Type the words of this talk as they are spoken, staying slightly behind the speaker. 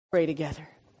Pray together.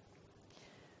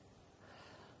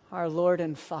 Our Lord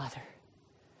and Father,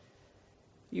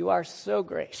 you are so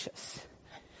gracious.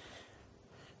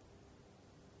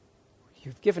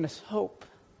 You've given us hope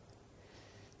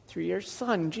through your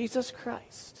Son, Jesus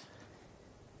Christ.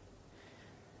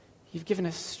 You've given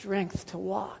us strength to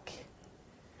walk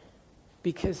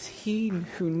because he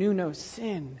who knew no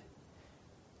sin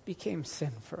became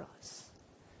sin for us.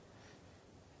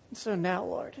 And so now,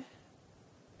 Lord,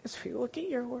 as we look at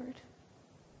your word,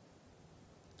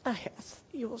 I ask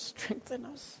that you will strengthen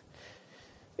us,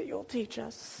 that you'll teach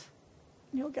us,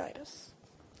 and you'll guide us.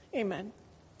 Amen.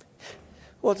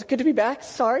 Well, it's good to be back.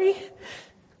 Sorry.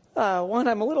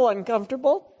 I'm a little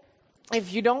uncomfortable.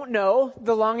 If you don't know,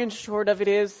 the long and short of it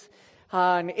is,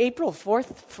 on April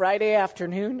 4th, Friday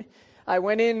afternoon, I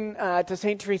went in to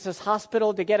St. Teresa's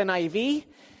Hospital to get an IV,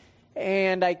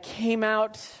 and I came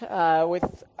out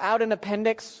without an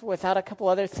appendix, without a couple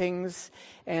other things,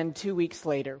 and 2 weeks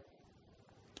later,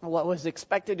 what was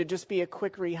expected to just be a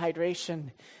quick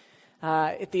rehydration.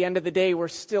 At the end of the day, we're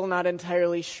still not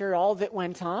entirely sure all that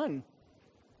went on.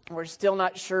 We're still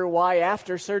not sure why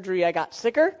after surgery I got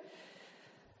sicker.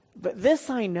 But this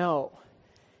I know.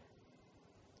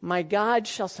 My God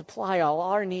shall supply all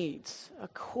our needs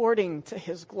according to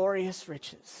his glorious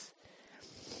riches.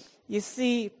 You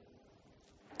see,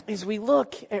 as we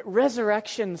look at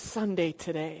Resurrection Sunday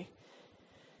today,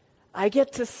 I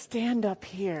get to stand up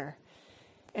here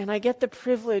and I get the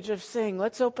privilege of saying,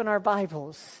 let's open our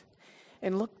Bibles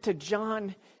and look to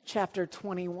John chapter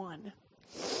 21.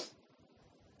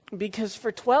 Because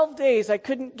for 12 days I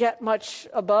couldn't get much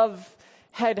above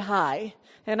head high.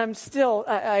 And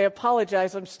I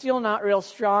apologize, I'm still not real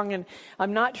strong, and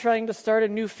I'm not trying to start a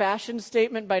new fashion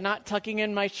statement by not tucking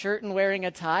in my shirt and wearing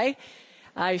a tie.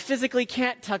 I physically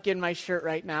can't tuck in my shirt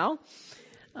right now,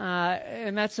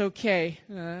 and that's okay.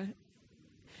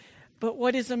 But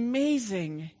what is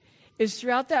amazing is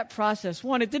throughout that process,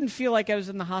 one, it didn't feel like I was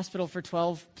in the hospital for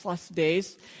 12 plus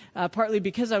days, partly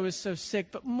because I was so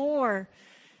sick, but more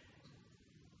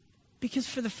because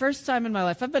for the first time in my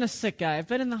life, I've been a sick guy, I've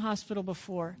been in the hospital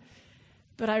before,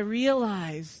 but I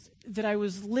realized that I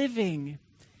was living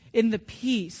in the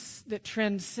peace that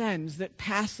transcends, that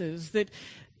passes, that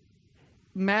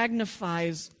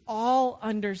magnifies all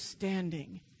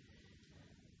understanding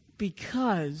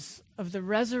because of the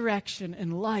resurrection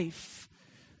and life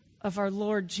of our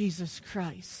Lord Jesus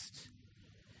Christ.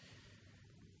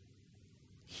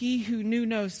 He who knew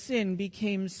no sin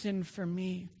became sin for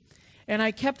me. And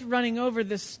I kept running over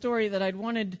this story that I'd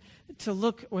wanted to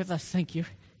look with us. Thank you.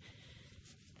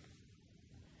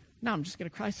 Now I'm just going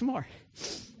to cry some more.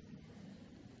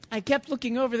 I kept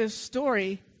looking over this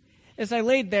story as I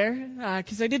laid there,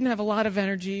 because I didn't have a lot of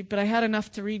energy, but I had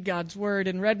enough to read God's Word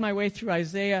and read my way through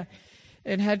Isaiah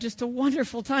and had just a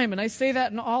wonderful time. And I say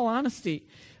that in all honesty.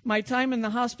 My time in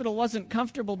the hospital wasn't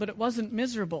comfortable, but it wasn't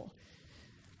miserable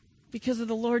because of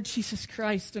the Lord Jesus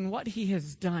Christ and what he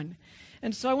has done.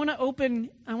 And so I want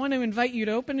to invite you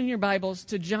to open in your Bibles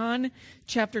to John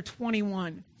chapter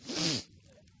 21.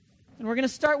 And we're going to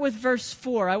start with verse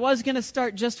 4. I was going to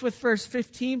start just with verse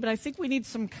 15, but I think we need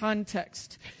some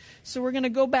context. So we're going to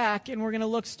go back and we're going to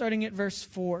look starting at verse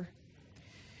 4.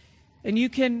 And you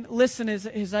can listen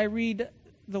as I read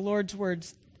the Lord's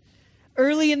words.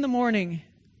 Early in the morning,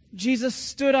 Jesus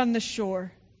stood on the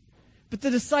shore, but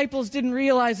the disciples didn't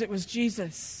realize it was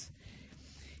Jesus.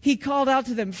 He called out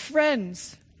to them,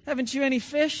 "Friends, haven't you any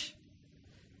fish?"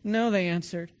 "No," they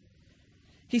answered.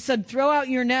 He said, "Throw out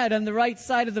your net on the right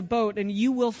side of the boat and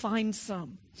you will find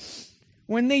some."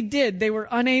 When they did, they were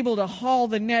unable to haul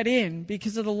the net in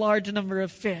because of the large number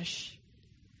of fish.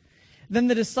 Then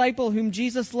the disciple whom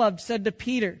Jesus loved said to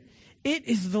Peter, "It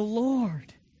is the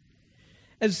Lord."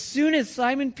 As soon as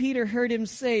Simon Peter heard him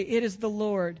say, "It is the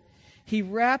Lord," he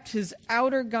wrapped his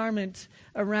outer garment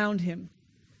around him,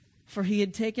 for he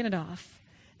had taken it off,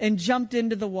 and jumped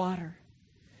into the water.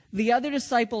 The other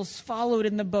disciples followed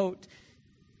in the boat,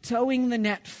 towing the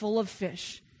net full of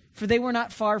fish, for they were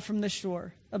not far from the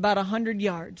shore, about 100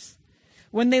 yards.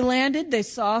 When they landed, they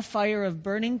saw a fire of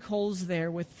burning coals there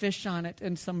with fish on it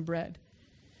and some bread.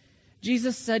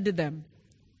 Jesus said to them,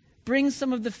 "Bring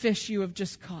some of the fish you have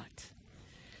just caught."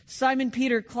 Simon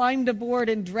Peter climbed aboard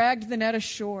and dragged the net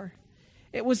ashore.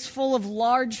 It was full of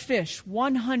large fish,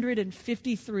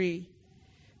 153.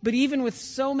 But even with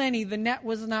so many, the net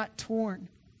was not torn.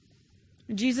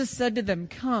 And Jesus said to them,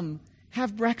 "Come,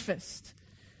 have breakfast."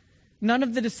 None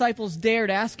of the disciples dared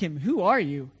ask him, "Who are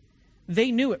you?" They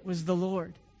knew it was the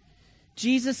Lord.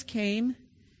 Jesus came,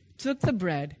 took the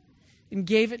bread, and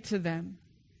gave it to them,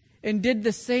 and did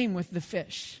the same with the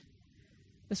fish.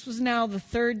 This was now the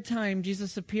third time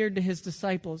Jesus appeared to his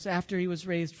disciples after he was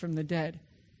raised from the dead.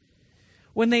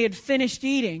 When they had finished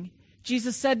eating,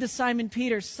 Jesus said to Simon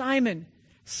Peter, "Simon,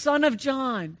 son of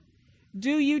John,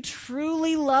 do you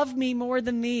truly love me more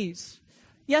than these?"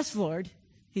 "Yes, Lord,"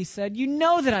 he said. "You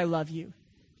know that I love you."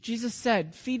 Jesus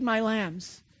said, "Feed my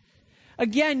lambs."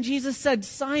 Again, Jesus said,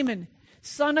 "Simon,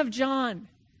 son of John,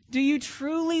 do you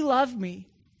truly love me?"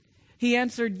 He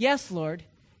answered, "Yes, Lord,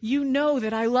 you know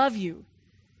that I love you."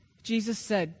 Jesus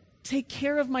said, "Take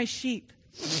care of my sheep."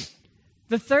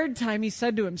 The third time he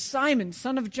said to him, "Simon,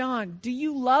 son of John, do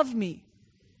you love me?"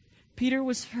 Peter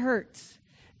was hurt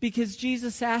because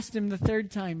Jesus asked him the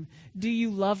third time, "Do you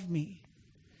love me?"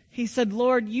 He said,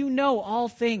 "Lord, you know all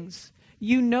things.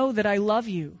 You know that I love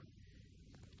you."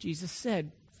 Jesus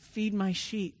said, "Feed my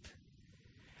sheep.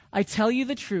 I tell you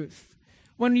the truth.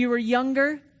 When you were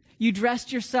younger, you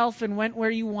dressed yourself and went where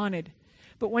you wanted.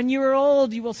 But when you are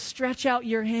old, you will stretch out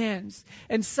your hands,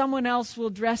 and someone else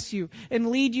will dress you and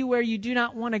lead you where you do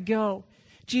not want to go."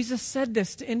 Jesus said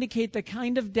this to indicate the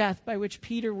kind of death by which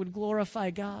Peter would glorify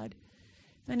God.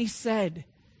 Then he said,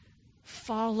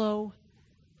 "Follow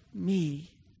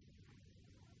me."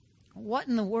 What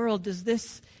in the world does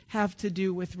this have to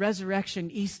do with Resurrection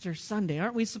Easter Sunday?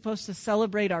 Aren't we supposed to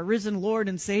celebrate our risen Lord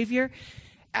and Savior?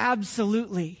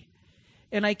 Absolutely.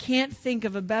 And I can't think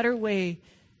of a better way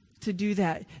to do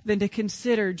that than to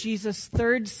consider Jesus'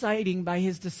 third sighting by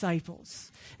his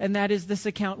disciples. And that is this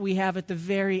account we have at the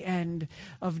very end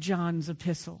of John's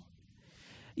epistle.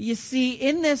 You see,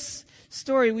 in this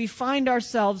story, we find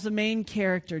ourselves the main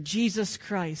character, Jesus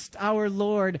Christ, our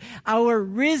Lord, our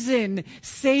risen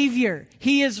Savior.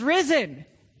 He is risen.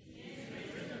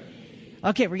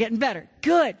 Okay, we're getting better.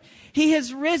 Good. He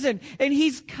has risen, and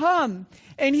he's come,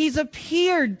 and he's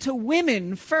appeared to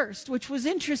women first, which was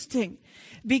interesting.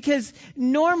 Because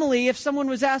normally, if someone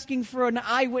was asking for an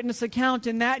eyewitness account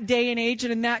in that day and age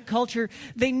and in that culture,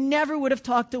 they never would have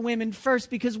talked to women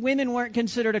first because women weren't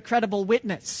considered a credible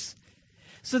witness.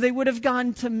 So they would have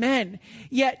gone to men.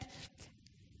 Yet,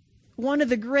 one of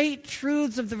the great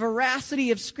truths of the veracity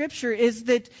of Scripture is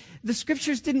that the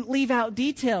Scriptures didn't leave out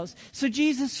details. So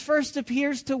Jesus first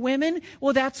appears to women.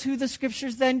 Well, that's who the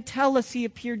Scriptures then tell us he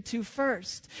appeared to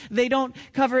first. They don't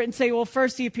cover it and say, well,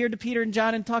 first he appeared to Peter and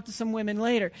John and talked to some women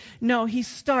later. No, he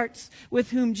starts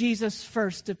with whom Jesus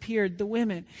first appeared, the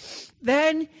women.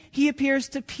 Then he appears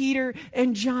to Peter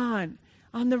and John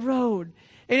on the road.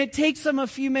 And it takes them a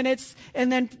few minutes, and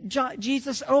then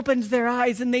Jesus opens their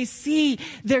eyes, and they see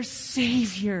their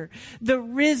Savior, the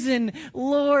risen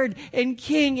Lord and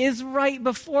King, is right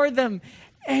before them,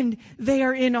 and they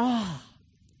are in awe.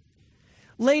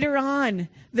 Later on,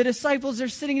 the disciples are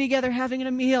sitting together having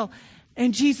a meal,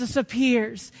 and Jesus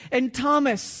appears, and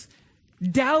Thomas,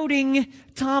 doubting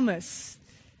Thomas,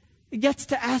 gets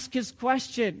to ask his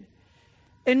question.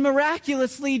 And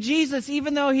miraculously, Jesus,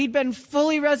 even though he'd been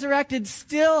fully resurrected,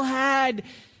 still had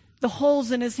the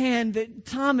holes in his hand that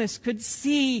Thomas could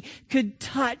see, could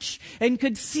touch, and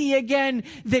could see again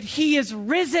that he is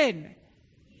risen.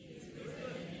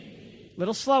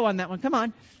 Little slow on that one. Come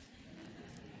on.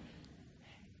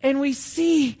 And we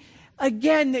see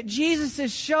again that Jesus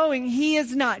is showing he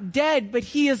is not dead, but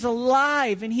he is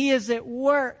alive and he is at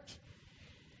work.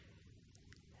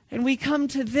 And we come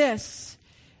to this.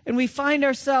 And we find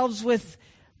ourselves with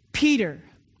Peter.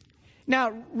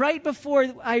 Now, right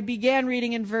before I began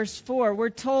reading in verse 4,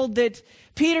 we're told that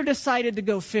Peter decided to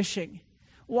go fishing.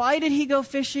 Why did he go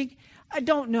fishing? I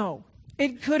don't know.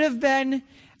 It could have been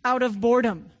out of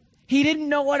boredom. He didn't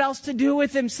know what else to do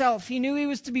with himself. He knew he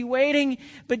was to be waiting,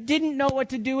 but didn't know what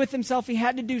to do with himself. He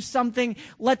had to do something.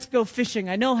 Let's go fishing.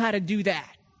 I know how to do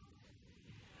that.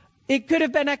 It could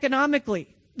have been economically.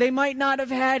 They might not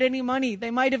have had any money. They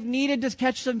might have needed to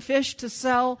catch some fish to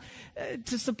sell,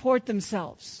 to support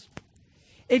themselves.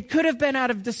 It could have been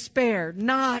out of despair,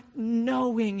 not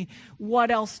knowing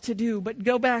what else to do, but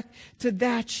go back to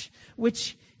that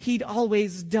which he'd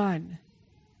always done.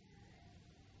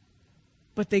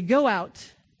 But they go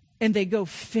out and they go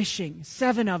fishing,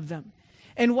 7 of them.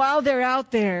 And while they're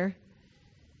out there,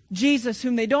 Jesus,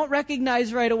 whom they don't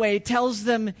recognize right away, tells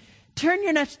them, turn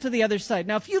your nets to the other side.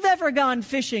 Now, if you've ever gone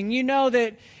fishing, you know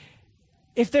that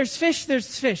if there's fish,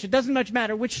 there's fish. It doesn't much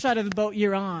matter which side of the boat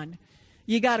you're on.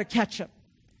 You got to catch them.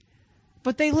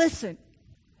 But they listen.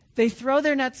 They throw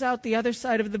their nets out the other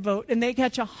side of the boat, and they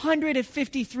catch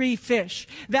 153 fish.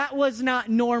 That was not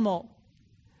normal.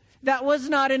 That was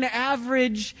not an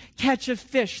average catch of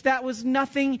fish. That was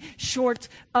nothing short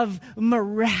of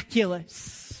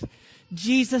miraculous.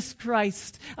 Jesus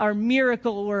Christ, our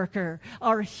miracle worker,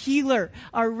 our healer,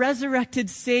 our resurrected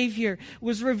Savior,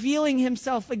 was revealing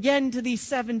himself again to these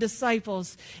 7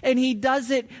 disciples. And he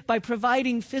does it by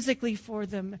providing physically for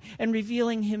them and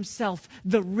revealing himself,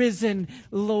 the risen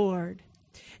Lord.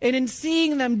 And in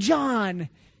seeing them, John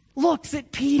looks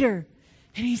at Peter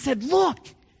and he said, "Look,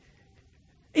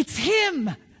 it's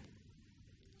him."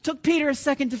 Took Peter a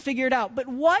second to figure it out. But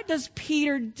what does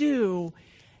Peter do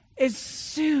as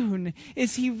soon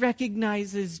as he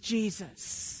recognizes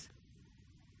Jesus?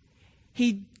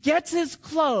 He gets his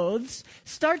clothes,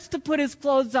 starts to put his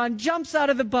clothes on, jumps out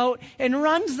of the boat, and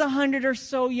runs the 100 or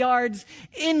so yards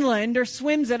inland, or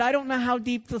swims it. I don't know how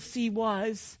deep the sea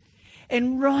was,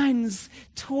 and runs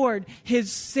toward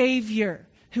his Savior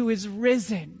who is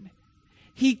risen.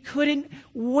 He couldn't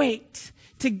wait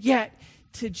to get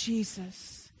to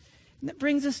Jesus. And that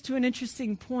brings us to an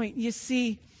interesting point. You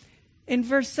see, in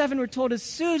verse 7, we're told, as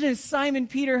soon as Simon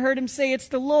Peter heard him say, "It's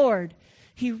the Lord,"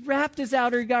 he wrapped his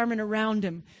outer garment around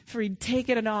him, for he'd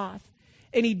taken it off,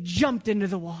 and he jumped into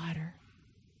the water.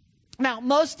 Now,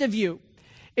 most of you,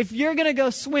 if you're going to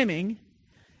go swimming,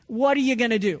 what are you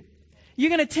going to do? You're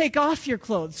going to take off your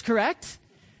clothes, correct?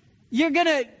 You're going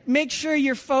to make sure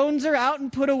your phones are out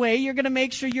and put away. You're going to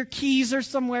make sure your keys are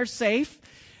somewhere safe.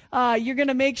 You're going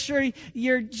to make sure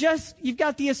you've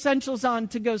got the essentials on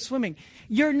to go swimming.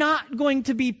 You're not going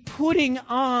to be putting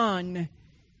on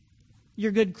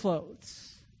your good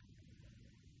clothes.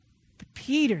 But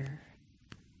Peter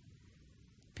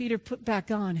put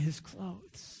back on his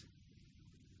clothes.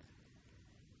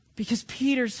 Because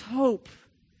Peter's hope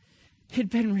had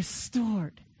been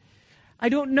restored. I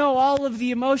don't know all of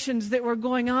the emotions that were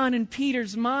going on in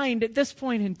Peter's mind at this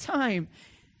point in time,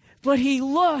 but he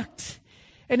looked,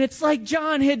 and it's like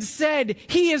John had said,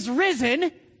 he is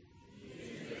risen.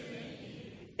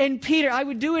 And Peter, I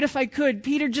would do it if I could,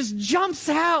 Peter just jumps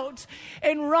out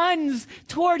and runs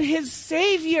toward his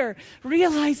Savior,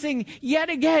 realizing yet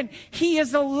again, he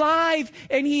is alive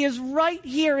and he is right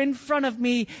here in front of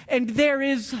me, and there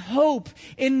is hope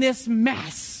in this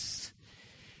mess.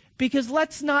 Because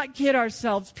let's not kid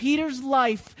ourselves, Peter's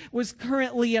life was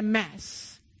currently a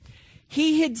mess.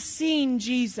 He had seen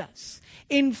Jesus.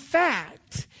 In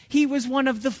fact, he was one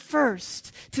of the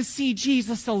first to see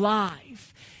Jesus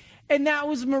alive. And that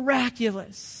was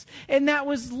miraculous. And that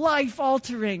was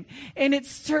life-altering. And it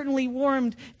certainly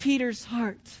warmed Peter's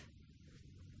heart.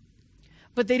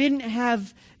 But they didn't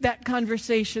have that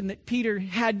conversation that Peter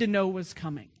had to know was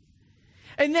coming.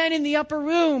 And then in the upper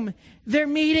room, they're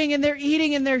meeting and they're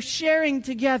eating and they're sharing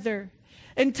together.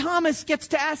 And Thomas gets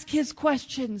to ask his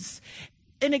questions.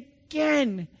 And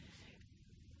again,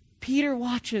 Peter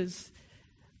watches,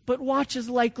 but watches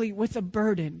likely with a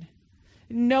burden,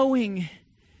 knowing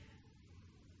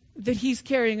that he's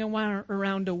carrying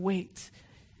around a weight,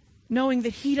 knowing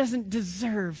that he doesn't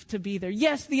deserve to be there.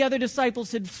 Yes, the other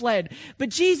disciples had fled, but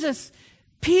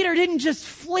Peter didn't just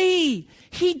flee.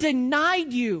 He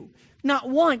denied you. Not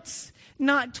once,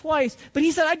 not twice, but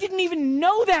he said, I didn't even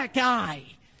know that guy,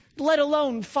 let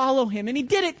alone follow him. And he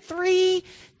did it 3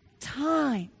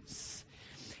 times.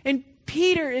 And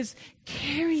Peter is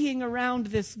carrying around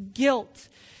this guilt,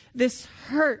 this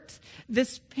hurt,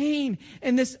 this pain,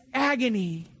 and this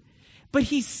agony. But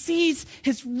he sees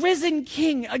his risen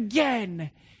King again,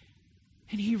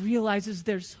 and he realizes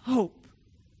there's hope.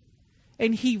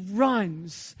 And he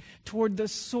runs toward the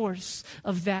source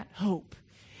of that hope.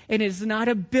 It is not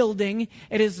a building.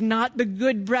 It is not the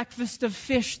good breakfast of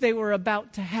fish they were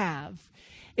about to have.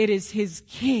 It is his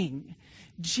King,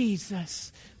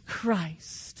 Jesus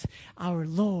Christ, our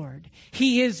Lord.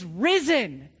 He is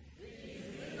risen.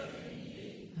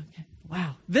 Okay.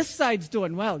 Wow, this side's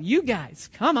doing well. You guys,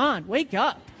 come on, wake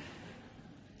up.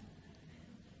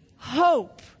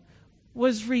 Hope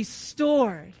was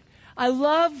restored. I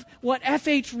love what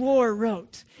F.H. Rohr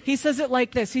wrote. He says it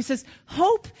like this. He says,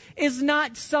 hope is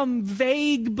not some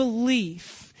vague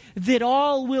belief that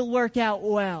all will work out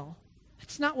well.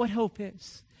 That's not what hope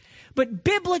is. But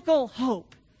biblical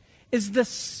hope is the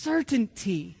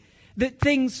certainty that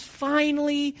things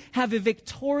finally have a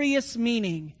victorious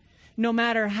meaning, no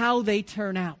matter how they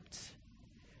turn out.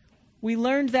 We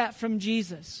learned that from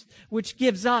Jesus, which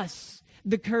gives us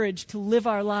the courage to live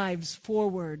our lives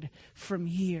forward from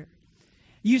here.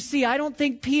 You see, I don't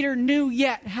think Peter knew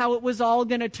yet how it was all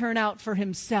going to turn out for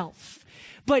himself.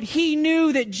 But he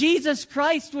knew that Jesus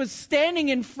Christ was standing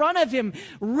in front of him,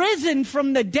 risen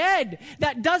from the dead.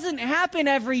 That doesn't happen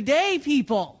every day,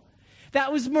 people.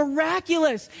 That was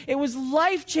miraculous. It was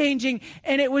life-changing,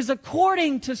 and it was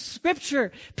according to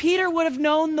Scripture. Peter would have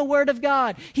known the Word of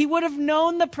God. He would have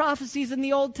known the prophecies in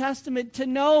the Old Testament to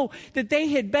know that they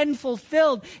had been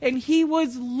fulfilled, and he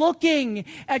was looking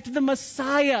at the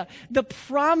Messiah, the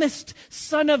promised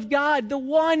Son of God, the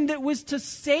one that was to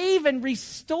save and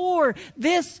restore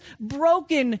this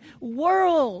broken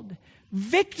world.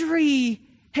 Victory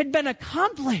had been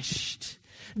accomplished.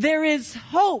 There is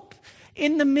hope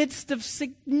in the midst of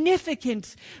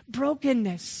significant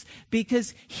brokenness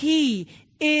because he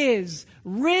is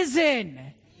risen.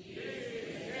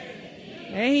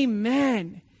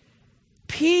 Amen.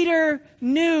 Peter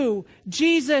knew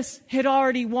Jesus had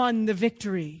already won the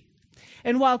victory.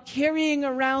 And while carrying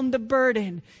around the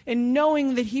burden and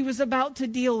knowing that he was about to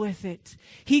deal with it,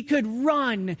 he could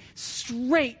run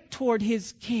straight toward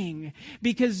his king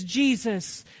because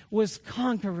Jesus was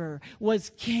conqueror, was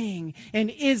king,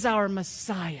 and is our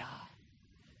Messiah.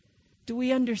 Do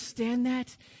we understand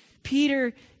that?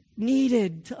 Peter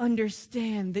needed to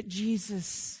understand that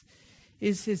Jesus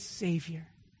is his Savior,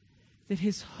 that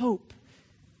his hope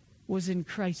was in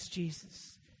Christ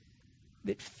Jesus,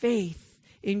 that faith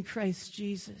in Christ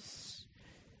Jesus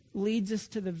leads us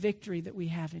to the victory that we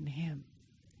have in him.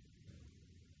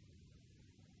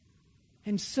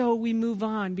 And so we move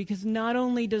on because not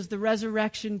only does the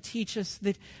resurrection teach us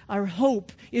that our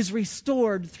hope is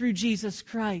restored through Jesus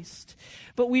Christ,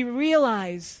 but we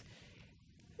realize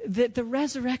that the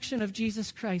resurrection of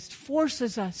Jesus Christ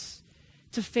forces us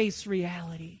to face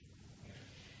reality.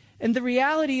 And the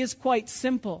reality is quite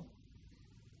simple.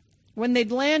 When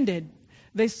they'd landed,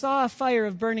 they saw a fire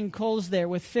of burning coals there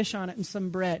with fish on it and some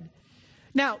bread.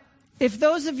 Now, if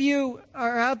those of you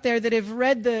are out there that have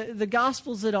read the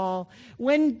Gospels at all,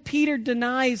 when Peter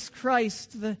denies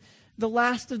Christ the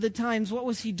last of the times, what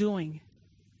was he doing?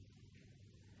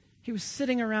 He was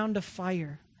sitting around a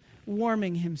fire,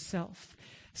 warming himself.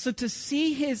 So to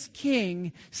see his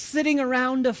king sitting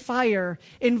around a fire,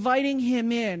 inviting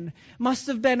him in, must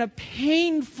have been a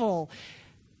painful,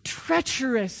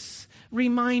 treacherous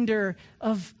reminder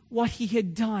of what he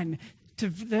had done to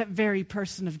that very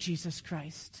person of Jesus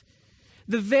Christ.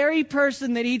 The very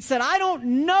person that he'd said, I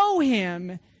don't know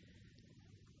him,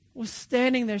 was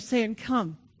standing there saying,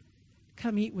 come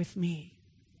eat with me.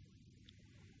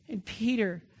 And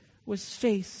Peter was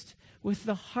faced with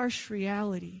the harsh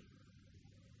reality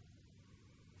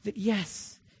that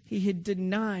yes, he had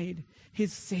denied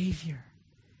his Savior,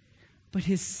 but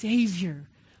his Savior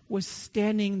was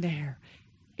standing there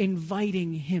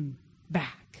inviting him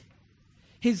back.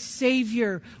 His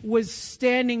Savior was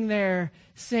standing there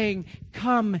saying,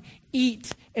 come,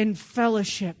 eat and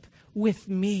fellowship with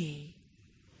me.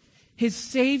 His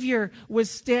Savior was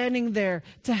standing there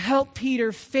to help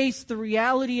Peter face the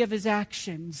reality of his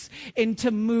actions and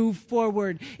to move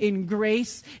forward in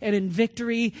grace and in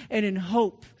victory and in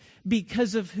hope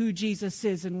because of who Jesus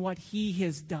is and what he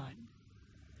has done.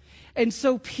 And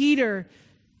so Peter,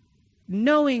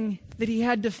 knowing that he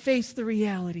had to face the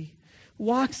reality,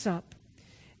 walks up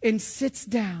and sits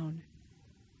down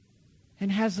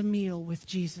and has a meal with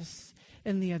Jesus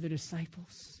and the other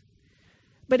disciples.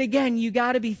 But again, you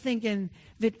got to be thinking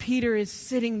that Peter is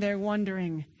sitting there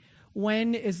wondering,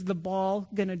 when is the ball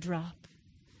going to drop?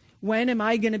 When am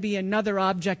I going to be another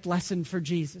object lesson for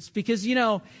Jesus? Because,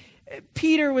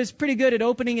 Peter was pretty good at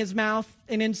opening his mouth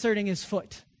and inserting his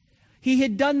foot. He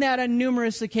had done that on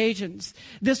numerous occasions.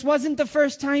 This wasn't the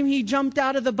first time he jumped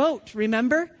out of the boat,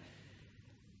 remember?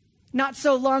 Not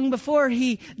so long before,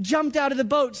 he jumped out of the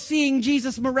boat, seeing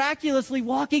Jesus miraculously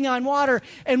walking on water,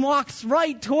 and walks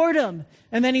right toward him.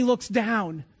 And then he looks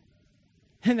down.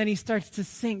 And then he starts to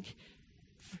sink.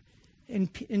 And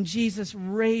Jesus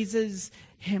raises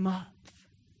him up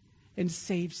and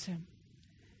saves him.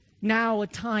 Now, a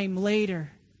time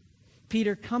later,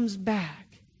 Peter comes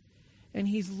back, and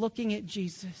he's looking at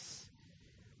Jesus,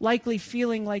 likely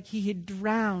feeling like he had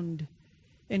drowned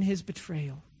in his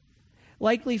betrayal.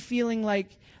 Likely feeling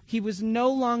like he was no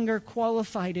longer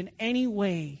qualified in any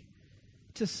way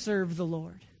to serve the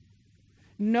Lord.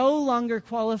 No longer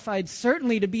qualified,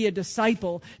 certainly, to be a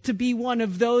disciple, to be one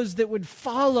of those that would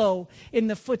follow in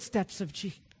the footsteps of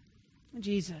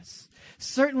Jesus.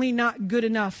 Certainly not good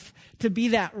enough to be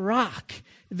that rock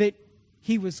that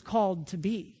he was called to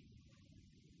be.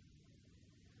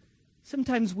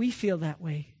 Sometimes we feel that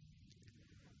way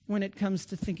when it comes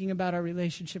to thinking about our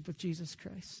relationship with Jesus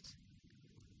Christ.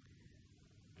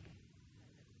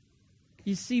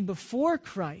 You see, before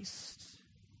Christ,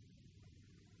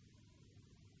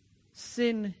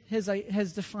 sin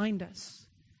has defined us.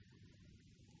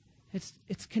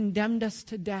 It's condemned us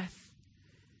to death.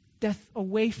 death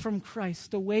away from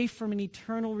Christ, away from an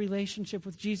eternal relationship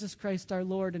with Jesus Christ our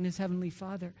Lord and his heavenly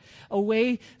Father,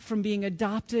 away from being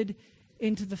adopted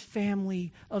into the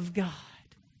family of God,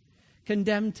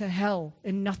 condemned to hell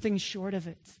and nothing short of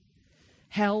it.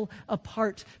 Hell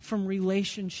apart from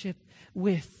relationship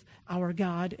with our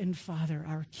God and Father,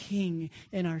 our King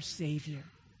and our Savior.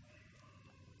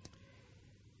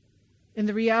 And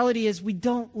the reality is we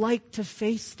don't like to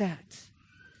face that.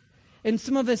 And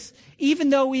some of us, even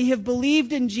though we have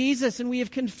believed in Jesus and we have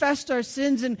confessed our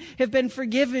sins and have been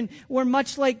forgiven, we're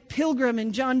much like Pilgrim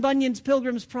in John Bunyan's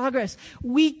Pilgrim's Progress.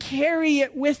 We carry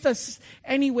it with us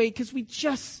anyway because we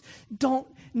just don't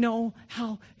know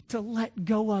how to let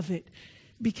go of it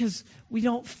because we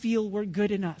don't feel we're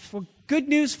good enough. Well, good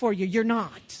news for you, you're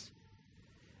not.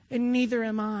 And neither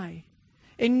am I.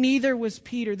 And neither was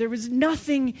Peter. There was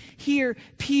nothing here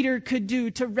Peter could do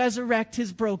to resurrect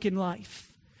his broken life.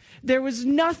 There was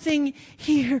nothing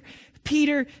here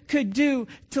Peter could do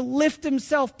to lift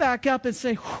himself back up and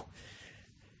say,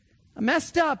 I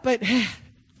messed up, but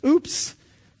oops,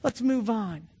 let's move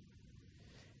on.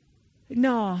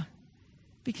 No,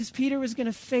 because Peter was going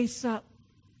to face up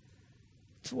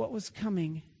to what was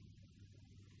coming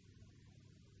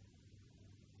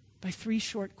by 3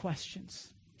 short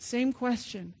questions. Same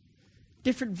question,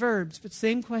 different verbs, but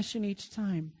same question each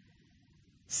time.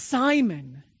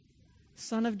 Simon,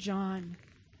 son of John,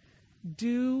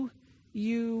 do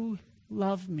you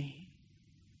love me?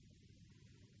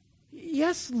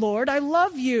 Yes, Lord, I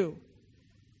love you.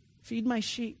 Feed my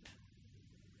sheep.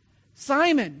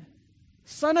 Simon,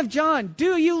 son of John,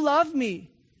 do you love me?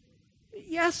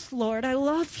 Yes, Lord, I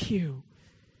love you.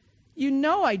 You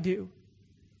know I do.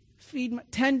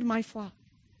 Tend my flock.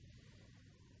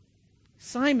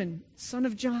 Simon, son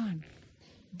of John,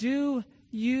 do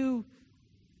you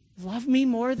love me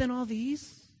more than all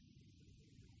these?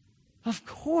 Of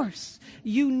course,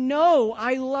 you know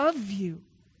I love you.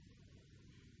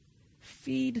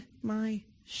 Feed my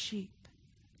sheep.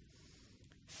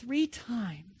 3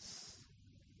 times,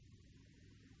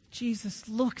 Jesus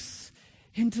looks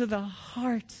into the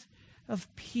heart of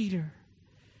Peter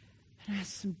and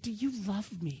asks him, do you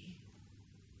love me?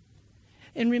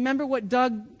 And remember what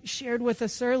Doug shared with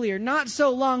us earlier. Not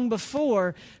so long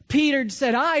before, Peter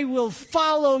said, I will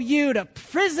follow you to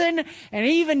prison and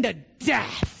even to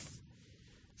death.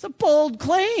 It's a bold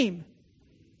claim.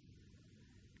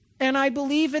 And I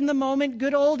believe in the moment,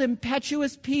 good old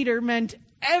impetuous Peter meant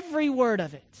every word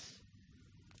of it.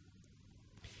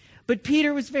 But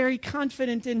Peter was very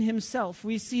confident in himself.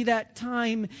 We see that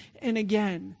time and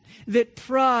again, that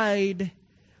pride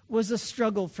was a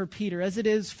struggle for Peter, as it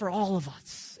is for all of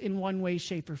us in one way,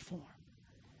 shape, or form.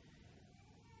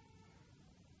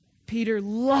 Peter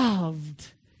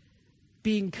loved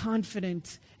being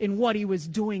confident in what he was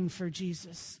doing for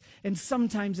Jesus. And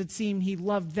sometimes it seemed he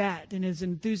loved that and his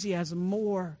enthusiasm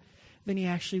more than he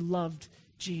actually loved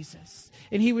Jesus.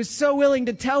 And he was so willing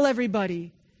to tell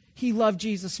everybody he loved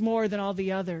Jesus more than all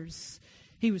the others.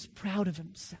 He was proud of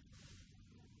himself.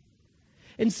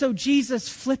 And so Jesus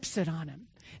flips it on him.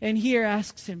 And here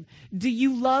asks him, do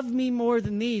you love me more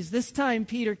than these? This time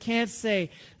Peter can't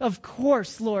say, of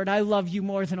course, Lord, I love you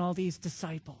more than all these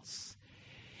disciples.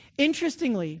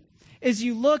 Interestingly, as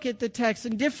you look at the text,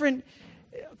 and different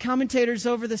commentators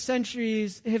over the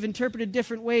centuries have interpreted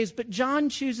different ways, but John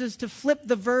chooses to flip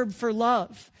the verb for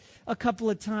love a couple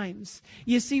of times.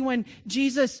 You see, when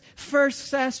Jesus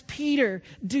first asked Peter,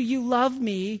 do you love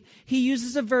me? He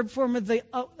uses a verb form of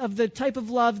the type of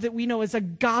love that we know as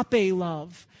agape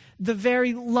love, the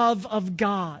very love of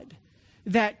God,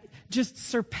 that just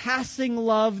surpassing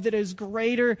love that is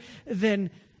greater than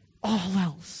all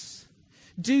else.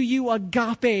 Do you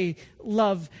agape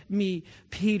love me,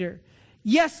 Peter?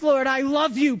 Yes, Lord, I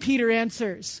love you, Peter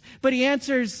answers. But he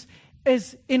answers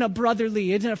as in a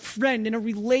brotherly, in a friend, in a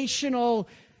relational,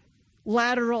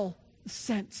 lateral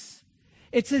sense.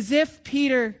 It's as if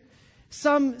Peter,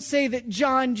 some say that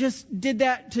John just did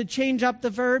that to change up the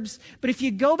verbs. But if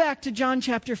you go back to John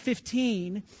chapter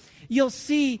 15, you'll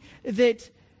see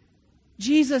that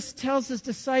Jesus tells his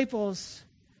disciples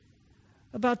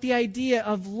about the idea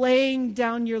of laying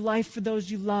down your life for those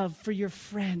you love, for your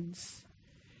friends.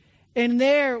 And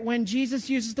there, when Jesus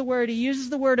uses the word, he uses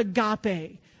the word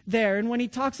agape there. And when he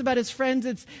talks about his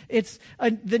friends, it's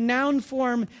the noun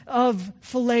form of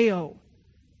phileo,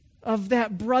 of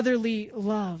that brotherly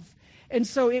love. And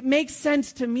so it makes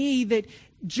sense to me that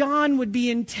John would be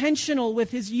intentional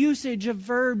with his usage of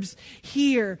verbs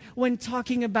here when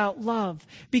talking about love,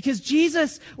 because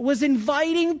Jesus was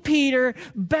inviting Peter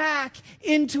back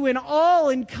into an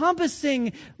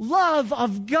all-encompassing love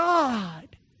of God,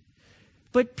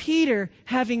 But Peter,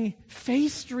 having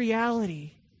faced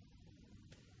reality,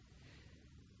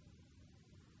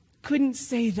 couldn't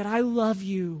say that I love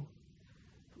you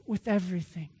with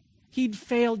everything. He'd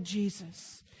failed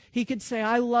Jesus. He could say,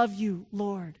 I love you,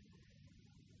 Lord.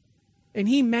 And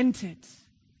he meant it.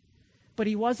 But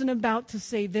he wasn't about to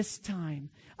say this time,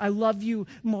 I love you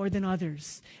more than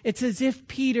others. It's as if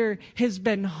Peter has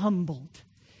been humbled.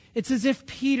 It's as if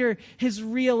Peter has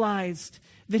realized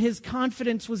that his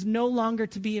confidence was no longer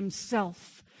to be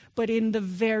himself, but in the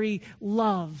very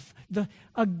love, the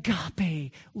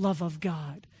agape love of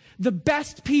God. The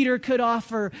best Peter could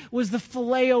offer was the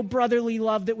phileo brotherly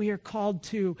love that we are called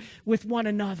to with one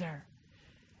another.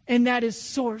 And that is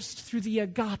sourced through the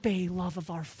agape love of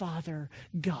our Father,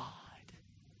 God.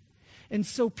 And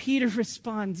so Peter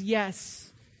responds,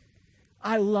 yes,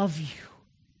 I love you.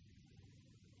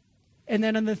 And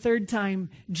then on the third time,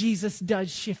 Jesus does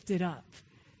shift it up.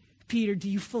 Peter, do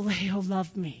you phileo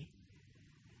love me?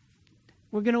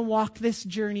 We're going to walk this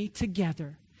journey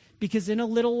together because in a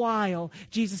little while,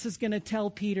 Jesus is going to tell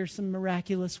Peter some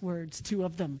miraculous words, 2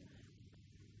 of them.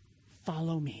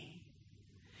 Follow me.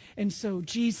 And so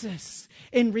Jesus,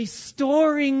 in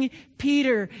restoring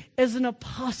Peter as an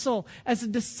apostle, as a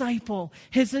disciple,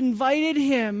 has invited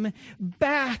him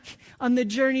back on the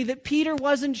journey that Peter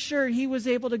wasn't sure he was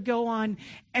able to go on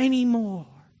anymore.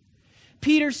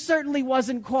 Peter certainly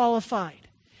wasn't qualified.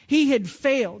 He had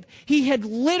failed. He had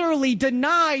literally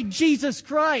denied Jesus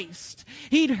Christ.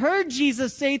 He'd heard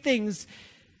Jesus say things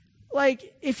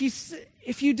like, if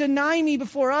you deny me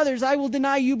before others, I will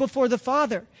deny you before the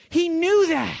Father. He knew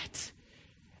that.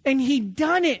 And he'd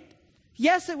done it.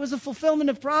 Yes, it was a fulfillment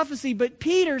of prophecy, but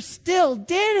Peter still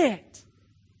did it.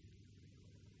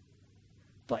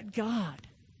 But God,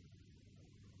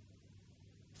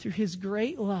 through his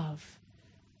great love,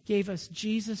 gave us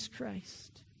Jesus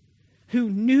Christ, who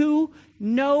knew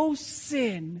no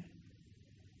sin,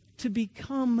 to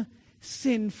become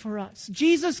sin for us.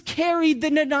 Jesus carried the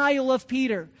denial of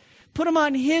Peter, put him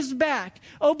on his back,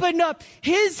 opened up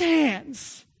his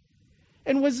hands,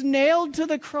 and was nailed to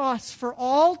the cross for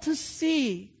all to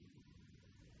see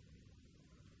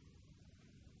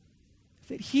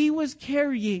that he was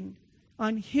carrying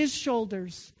on his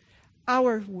shoulders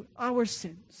our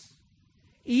sins,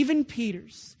 even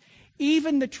Peter's,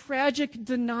 even the tragic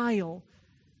denial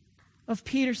of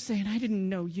Peter saying, I didn't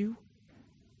know you.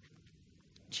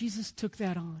 Jesus took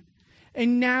that on.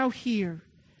 And now here,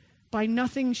 by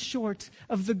nothing short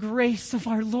of the grace of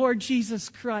our Lord Jesus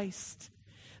Christ,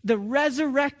 the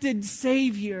resurrected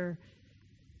Savior,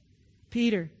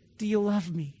 Peter, do you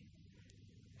love me?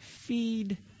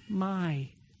 Feed my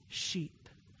sheep.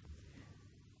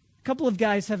 A couple of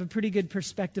guys have a pretty good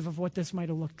perspective of what this might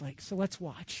have looked like, so let's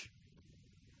watch.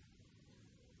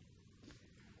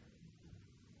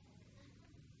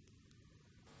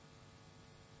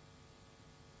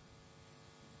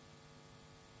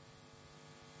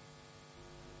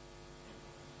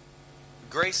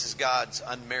 Grace is God's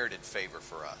unmerited favor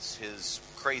for us, his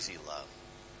crazy love.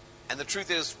 And the truth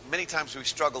is, many times we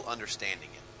struggle understanding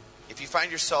it. If you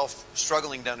find yourself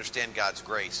struggling to understand God's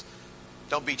grace,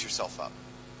 don't beat yourself up.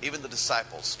 Even the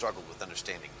disciples struggled with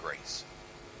understanding grace.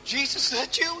 Jesus, is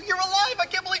that you? You're alive. I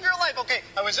can't believe you're alive. Okay,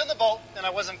 I was in the boat and I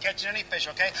wasn't catching any fish,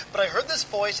 okay? But I heard this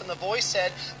voice and the voice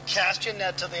said, cast your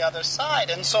net to the other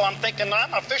side. And so I'm thinking,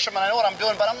 I'm a fisherman. I know what I'm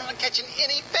doing, but I'm not catching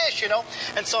any fish, you know?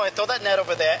 And so I throw that net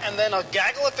over there and then a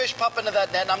gaggle of fish pop into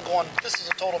that net and I'm going, this is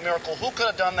a total miracle. Who could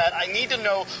have done that? I need to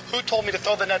know who told me to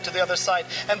throw the net to the other side.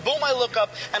 And boom, I look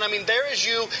up and I mean, there is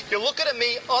you. You're looking at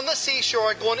me on the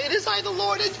seashore going, it is I, the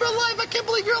Lord. You're alive. I can't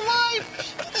believe you're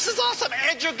alive. This is awesome.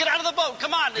 Andrew, get out of the boat.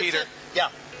 Come on. Peter. Yeah.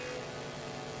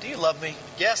 Do you love me?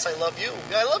 Yes, I love you.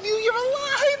 I love you. You're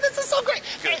alive. This is so great.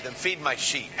 Good, then feed my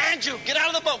sheep. Andrew, get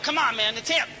out of the boat. Come on, man. It's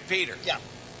him. Peter. Yeah.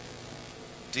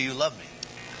 Do you love me?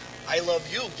 I love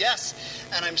you, yes.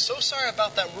 And I'm so sorry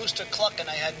about that rooster clucking.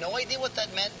 I had no idea what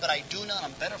that meant, but I do now.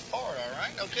 I'm better for it, all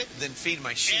right? Okay? Then feed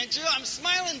my sheep. Andrew, I'm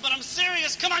smiling, but I'm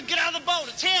serious. Come on, get out of the boat.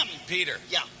 It's him. Peter.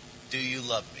 Yeah. Do you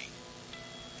love me?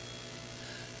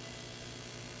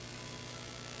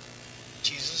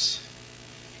 Jesus,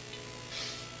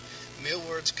 mere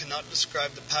words cannot describe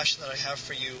the passion that I have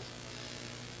for you.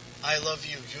 I love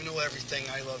you. You know everything.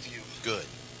 I love you. Good.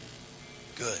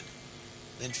 Good.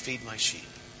 Then feed my sheep.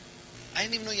 I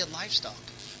didn't even know you had livestock.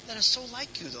 that is so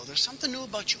like you, though. There's something new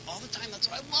about you all the time. That's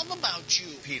what I love about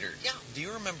you. Peter, Yeah. do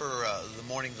you remember the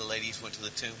morning the ladies went to the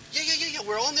tomb? Yeah.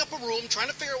 We're all in the upper room trying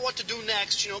to figure out what to do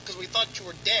next, because we thought you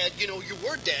were dead. You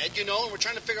were dead, and we're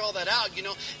trying to figure all that out,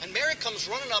 And Mary comes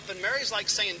running up, and Mary's like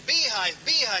saying, beehive,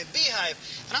 beehive, beehive.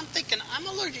 And I'm thinking, I'm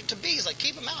allergic to bees. Like,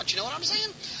 keep them out, you know what I'm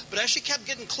saying? But as she kept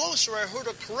getting closer, I heard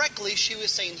her correctly. She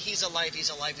was saying, he's alive, he's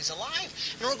alive, he's alive.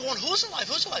 And we're going, who's alive,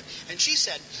 who's alive? And she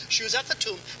said, she was at the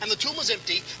tomb, and the tomb was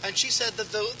empty, and she said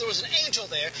that there was an angel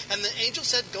there, and the angel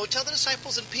said, go tell the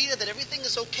disciples and Peter that everything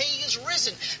is okay, he is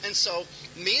risen. And so,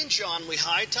 me and John, we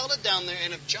hightailed it down there,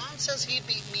 and if John says he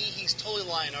beat me, he's totally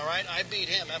lying, all right? I beat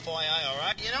him, FYI, all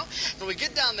right, And we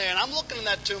get down there, and I'm looking in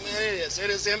that tomb, and it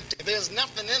is empty. There's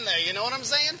nothing in there, you know what I'm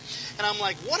saying? And I'm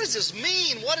like, what does this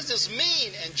mean? What does this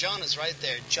mean? And John is right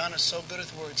there. John is so good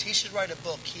with words. He should write a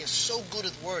book. He is so good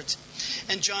with words.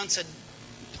 And John said,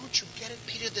 don't you get it,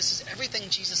 Peter? This is everything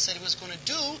Jesus said he was going to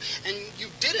do, and you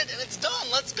did it, and it's done.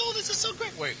 Let's go. This is so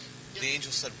great. Wait, the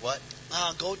angel said what?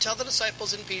 Go tell the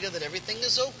disciples and Peter that everything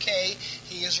is okay.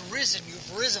 He is risen.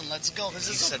 You've risen. Let's go. He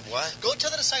said what? Go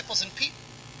tell the disciples and Peter.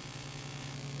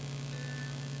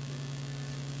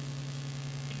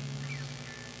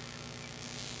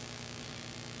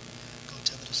 Go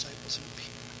tell the disciples and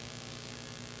Peter.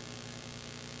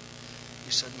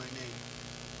 You said my name.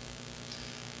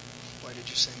 Why did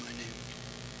you say my name?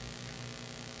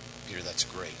 Peter, that's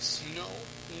grace. No,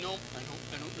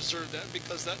 I don't deserve that,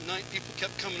 because that night people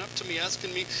kept coming up to me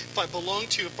asking me if I belonged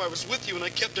to you, if I was with you, and I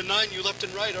kept denying you left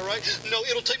and right, all right? No,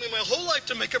 it'll take me my whole life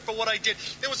to make up for what I did.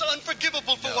 It was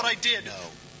unforgivable for what I did. No.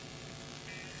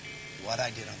 What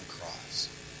I did on the cross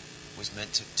was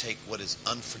meant to take what is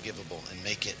unforgivable and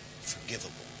make it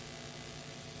forgivable.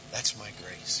 That's my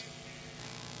grace.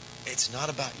 It's not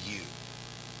about you.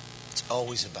 It's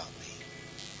always about me.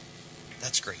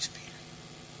 That's grace, Peter.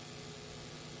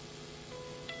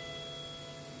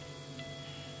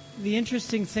 The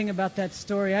interesting thing about that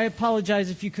story, I apologize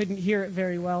if you couldn't hear it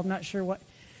very well. I'm not sure what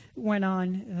went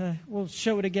on. We'll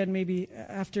show it again maybe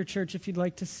after church if you'd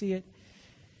like to see it.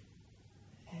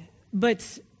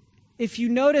 But if you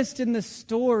noticed in the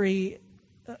story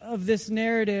of this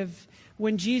narrative,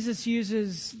 when Jesus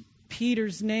uses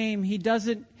Peter's name, he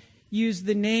doesn't use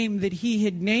the name that he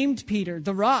had named Peter,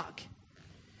 the rock.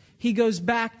 He goes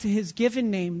back to his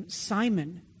given name,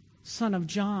 Simon, son of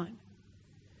John.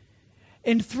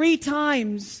 And 3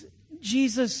 times,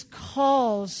 Jesus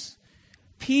calls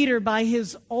Peter by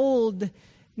his old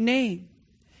name.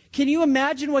 Can you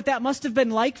imagine what that must have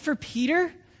been like for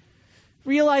Peter?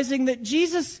 Realizing that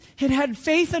Jesus had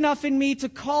faith enough in me to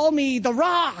call me the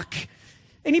rock.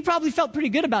 And he probably felt pretty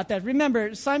good about that.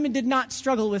 Remember, Simon did not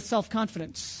struggle with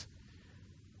self-confidence.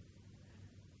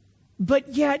 But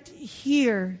yet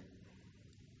here,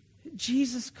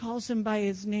 Jesus calls him by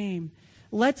his name.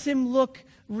 Lets him look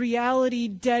reality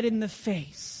dead in the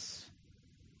face.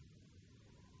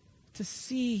 To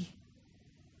see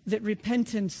that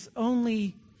repentance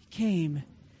only came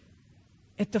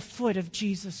at the foot of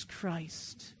Jesus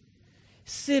Christ.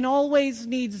 Sin always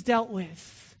needs dealt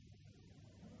with.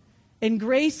 And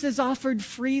grace is offered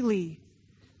freely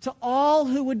to all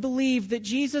who would believe that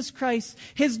Jesus Christ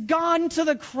has gone to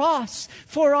the cross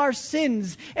for our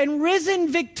sins and risen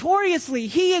victoriously.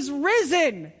 He is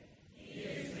risen.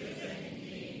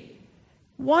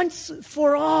 Once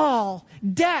for all,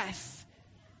 death,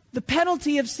 the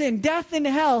penalty of sin, death in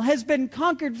hell, has been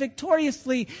conquered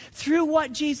victoriously through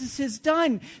what Jesus has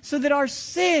done, so that our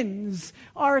sins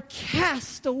are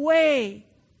cast away,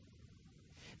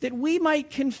 that we might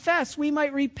confess, we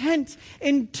might repent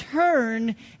and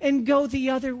turn and go the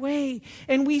other way.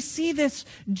 And we see this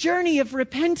journey of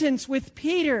repentance with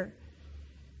Peter.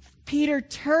 Peter,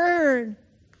 turn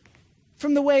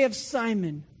from the way of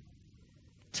Simon.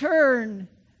 Turn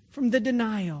from the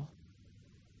denial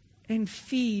and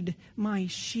feed my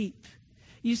sheep.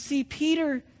 You see,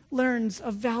 Peter learns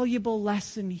a valuable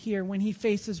lesson here when he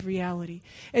faces reality.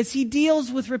 As he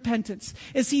deals with repentance,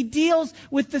 as he deals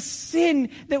with the sin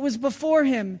that was before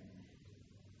him,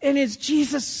 and as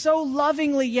Jesus so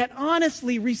lovingly yet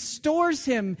honestly restores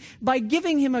him by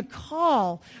giving him a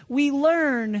call, we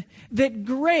learn that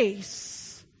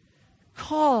grace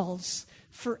calls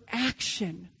for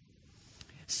action.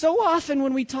 So often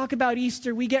when we talk about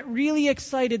Easter, we get really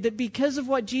excited that because of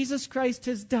what Jesus Christ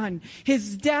has done,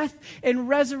 his death and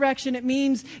resurrection, it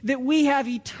means that we have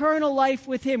eternal life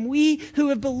with him. We who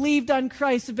have believed on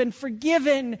Christ have been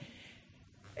forgiven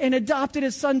and adopted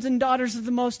as sons and daughters of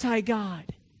the Most High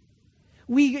God.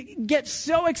 we get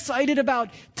so excited about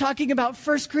talking about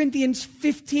 1 Corinthians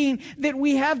 15 that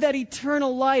we have that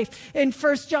eternal life in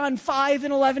 1 John 5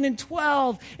 and 11 and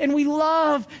 12. And we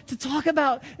love to talk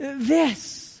about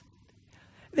this.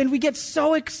 Then we get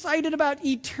so excited about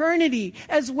eternity,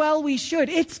 as well we should.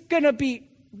 It's going to be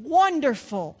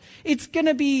wonderful. It's going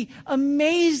to be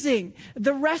amazing.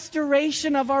 The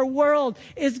restoration of our world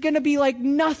is going to be like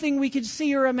nothing we could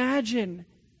see or imagine.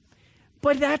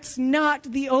 But that's not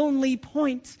the only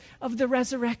point of the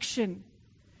resurrection.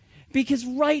 Because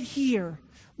right here,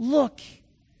 look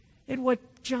at what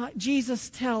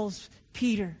Jesus tells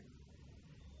Peter.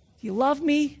 If you love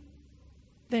me,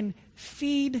 then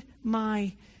feed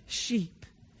my sheep.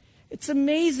 It's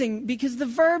amazing because the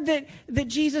verb that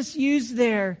Jesus used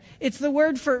there, it's the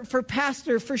word for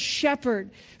pastor, for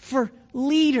shepherd, for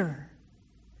leader.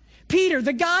 Peter,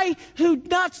 the guy who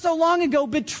not so long ago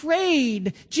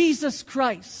betrayed Jesus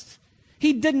Christ.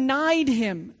 He denied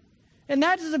him. And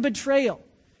that is a betrayal.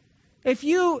 If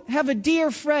you have a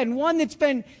dear friend, one that's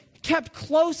been kept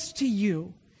close to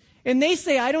you, and they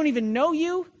say, I don't even know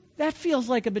you, that feels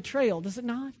like a betrayal, does it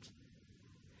not?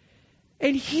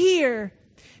 And here,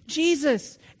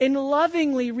 Jesus, in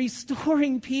lovingly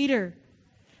restoring Peter,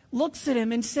 looks at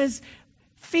him and says,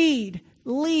 feed,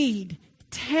 lead,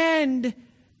 tend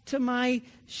to my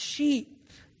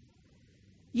sheep.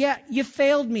 Yeah, you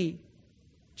failed me,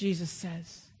 Jesus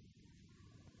says.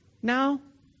 Now,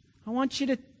 I want you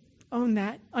to own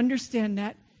that, understand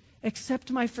that,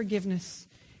 accept my forgiveness,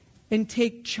 and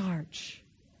take charge.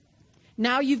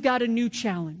 Now you've got a new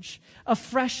challenge, a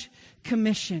fresh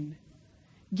commission.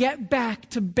 Get back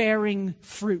to bearing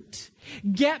fruit.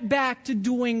 Get back to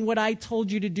doing what I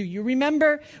told you to do. You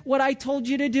remember what I told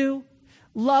you to do?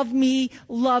 Love me,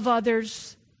 love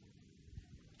others.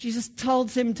 Jesus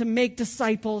told him to make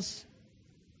disciples.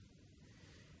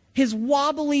 His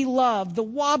wobbly love, the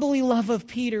wobbly love of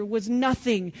Peter, was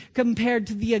nothing compared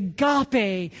to the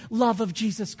agape love of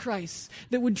Jesus Christ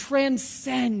that would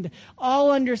transcend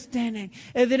all understanding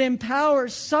and that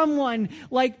empowers someone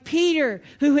like Peter,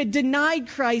 who had denied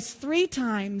Christ 3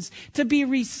 times, to be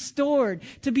restored,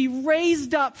 to be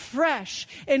raised up fresh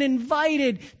and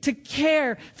invited to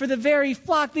care for the very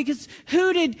flock. Because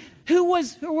who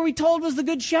were we told was the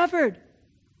good shepherd?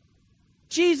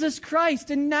 Jesus Christ.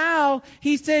 And now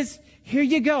he says, here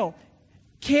you go.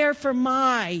 Care for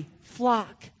my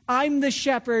flock. I'm the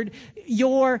shepherd.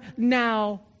 Your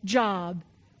now job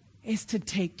is to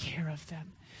take care of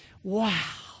them. Wow.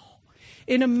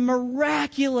 In a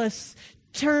miraculous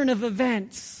turn of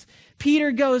events,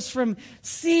 Peter goes from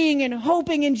seeing and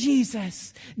hoping in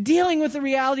Jesus, dealing with the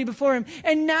reality before him,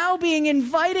 and now being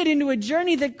invited into a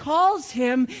journey that calls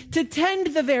him to tend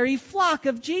the very flock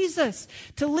of Jesus,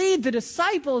 to lead the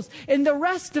disciples and the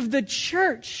rest of the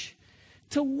church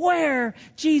to where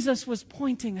Jesus was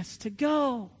pointing us to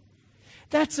go.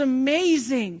 That's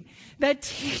amazing. That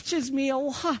teaches me a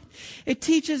lot. It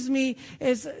teaches me,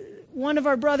 as one of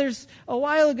our brothers a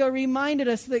while ago reminded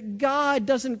us, that God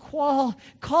doesn't call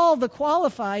the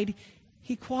qualified,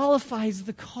 he qualifies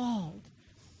the called.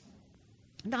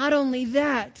 Not only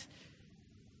that,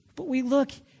 but we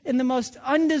look in the most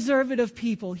undeserved of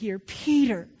people here,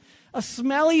 Peter, a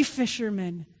smelly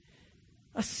fisherman,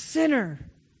 a sinner.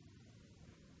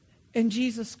 And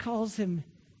Jesus calls him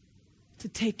to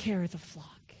take care of the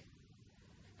flock,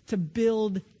 to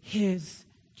build his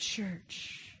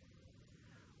church.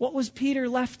 What was Peter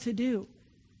left to do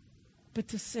but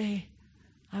to say,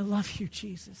 I love you,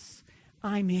 Jesus.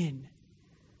 I'm in.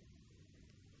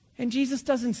 And Jesus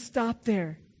doesn't stop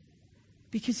there,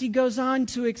 because he goes on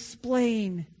to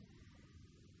explain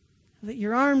that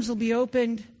your arms will be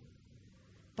opened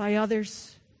by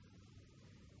others.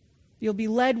 You'll be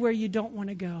led where you don't want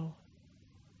to go,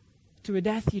 to a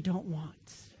death you don't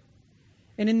want.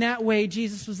 And in that way,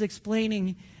 Jesus was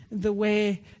explaining the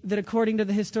way that, according to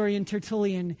the historian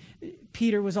Tertullian,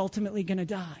 Peter was ultimately going to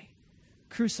die,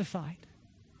 crucified.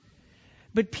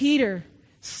 But Peter,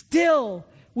 still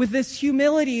with this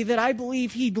humility that I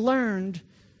believe he'd learned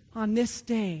on this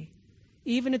day,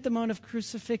 even at the moment of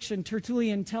crucifixion,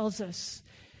 Tertullian tells us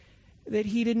that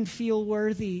he didn't feel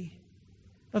worthy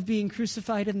of being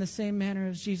crucified in the same manner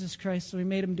as Jesus Christ, so he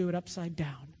made him do it upside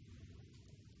down.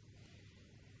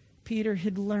 Peter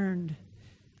had learned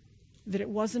that it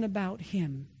wasn't about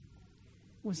him.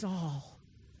 It was all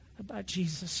about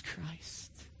Jesus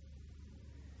Christ.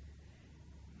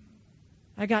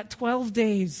 I got 12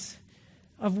 days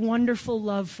of wonderful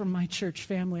love from my church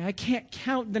family. I can't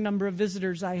count the number of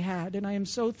visitors I had, and I am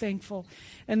so thankful.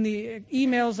 And the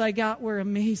emails I got were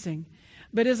amazing.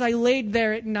 But as I laid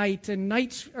there at night, and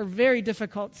nights are very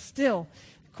difficult still,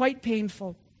 quite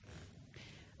painful,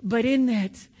 But in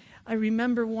that, I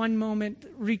remember one moment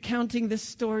recounting this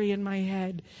story in my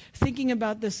head, thinking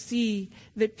about the sea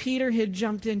that Peter had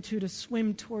jumped into to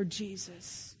swim toward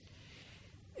Jesus.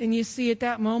 And you see, at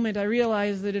that moment, I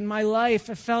realized that in my life,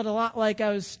 I felt a lot like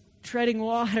I was treading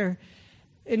water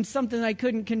in something I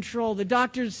couldn't control. The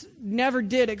doctors never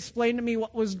did explain to me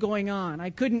what was going on.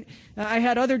 I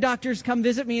had other doctors come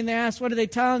visit me and they asked, what are they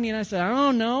telling you? And I said, I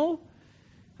don't know.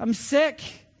 I'm sick.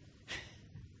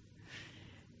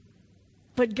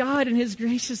 But God in his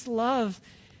gracious love,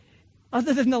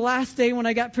 other than the last day when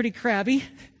I got pretty crabby,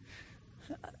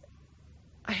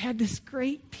 I had this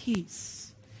great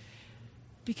peace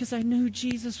because I knew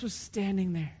Jesus was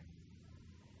standing there,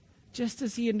 just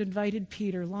as he had invited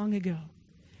Peter long ago,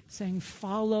 saying,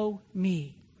 follow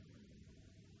me.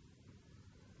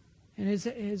 And as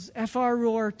F.R.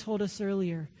 Rohr told us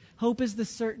earlier, hope is the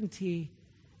certainty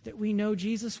that we know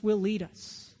Jesus will lead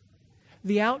us.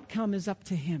 The outcome is up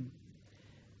to him.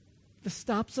 The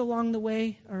stops along the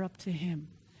way are up to him.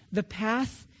 The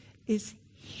path is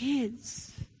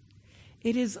his.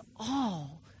 It is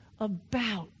all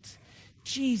about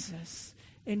Jesus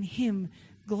and him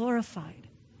glorified.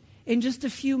 In just a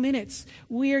few minutes,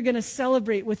 we are going to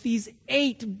celebrate with these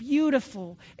 8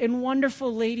 beautiful and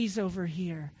wonderful ladies over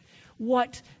here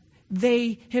what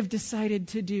they have decided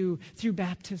to do through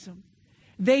baptism.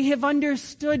 They have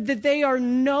understood that they are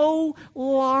no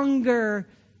longer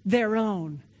their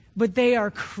own, but they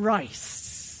are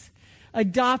Christ's,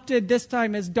 adopted this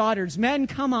time as daughters. Men,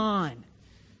 come on.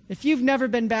 If you've never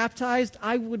been baptized,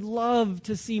 I would love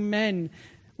to see men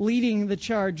leading the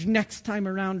charge next time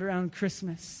around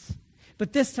Christmas.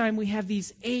 But this time we have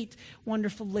these 8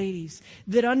 wonderful ladies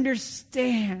that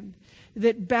understand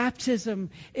that baptism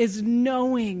is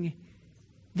knowing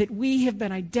that we have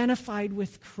been identified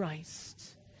with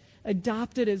Christ,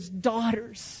 adopted as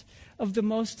daughters of the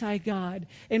Most High God,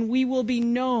 and we will be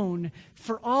known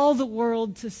for all the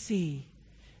world to see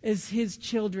as his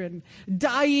children,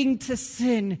 dying to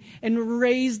sin and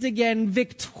raised again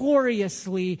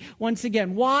victoriously once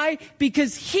again. Why?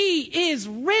 Because he is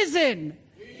risen.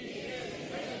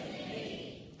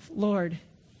 Lord,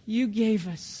 you gave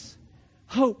us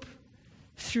hope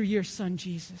through your Son,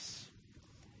 Jesus.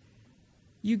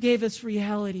 You gave us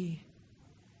reality,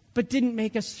 but didn't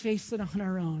make us face it on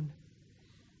our own.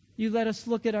 You let us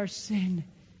look at our sin,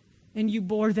 and you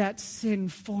bore that sin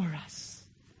for us.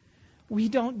 We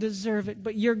don't deserve it,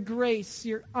 but your grace,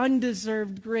 your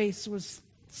undeserved grace, was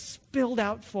spilled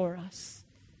out for us.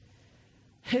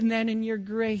 And then in your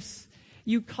grace,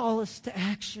 you call us to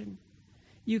action.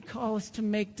 You call us to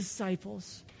make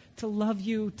disciples, to love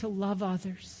you, to love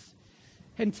others,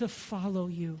 and to follow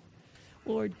you.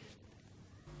 Lord,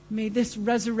 may this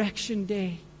resurrection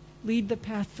day lead the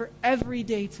path for every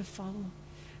day to follow.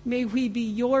 May we be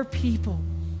your people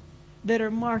that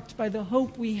are marked by the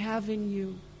hope we have in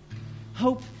you,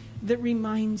 hope that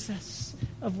reminds us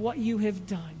of what you have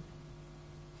done.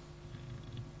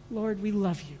 Lord, we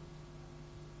love you.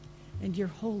 In your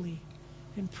holy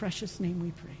and precious name we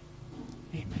pray.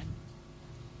 Amen.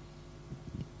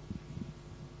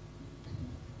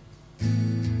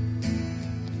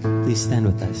 Please stand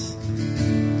with us.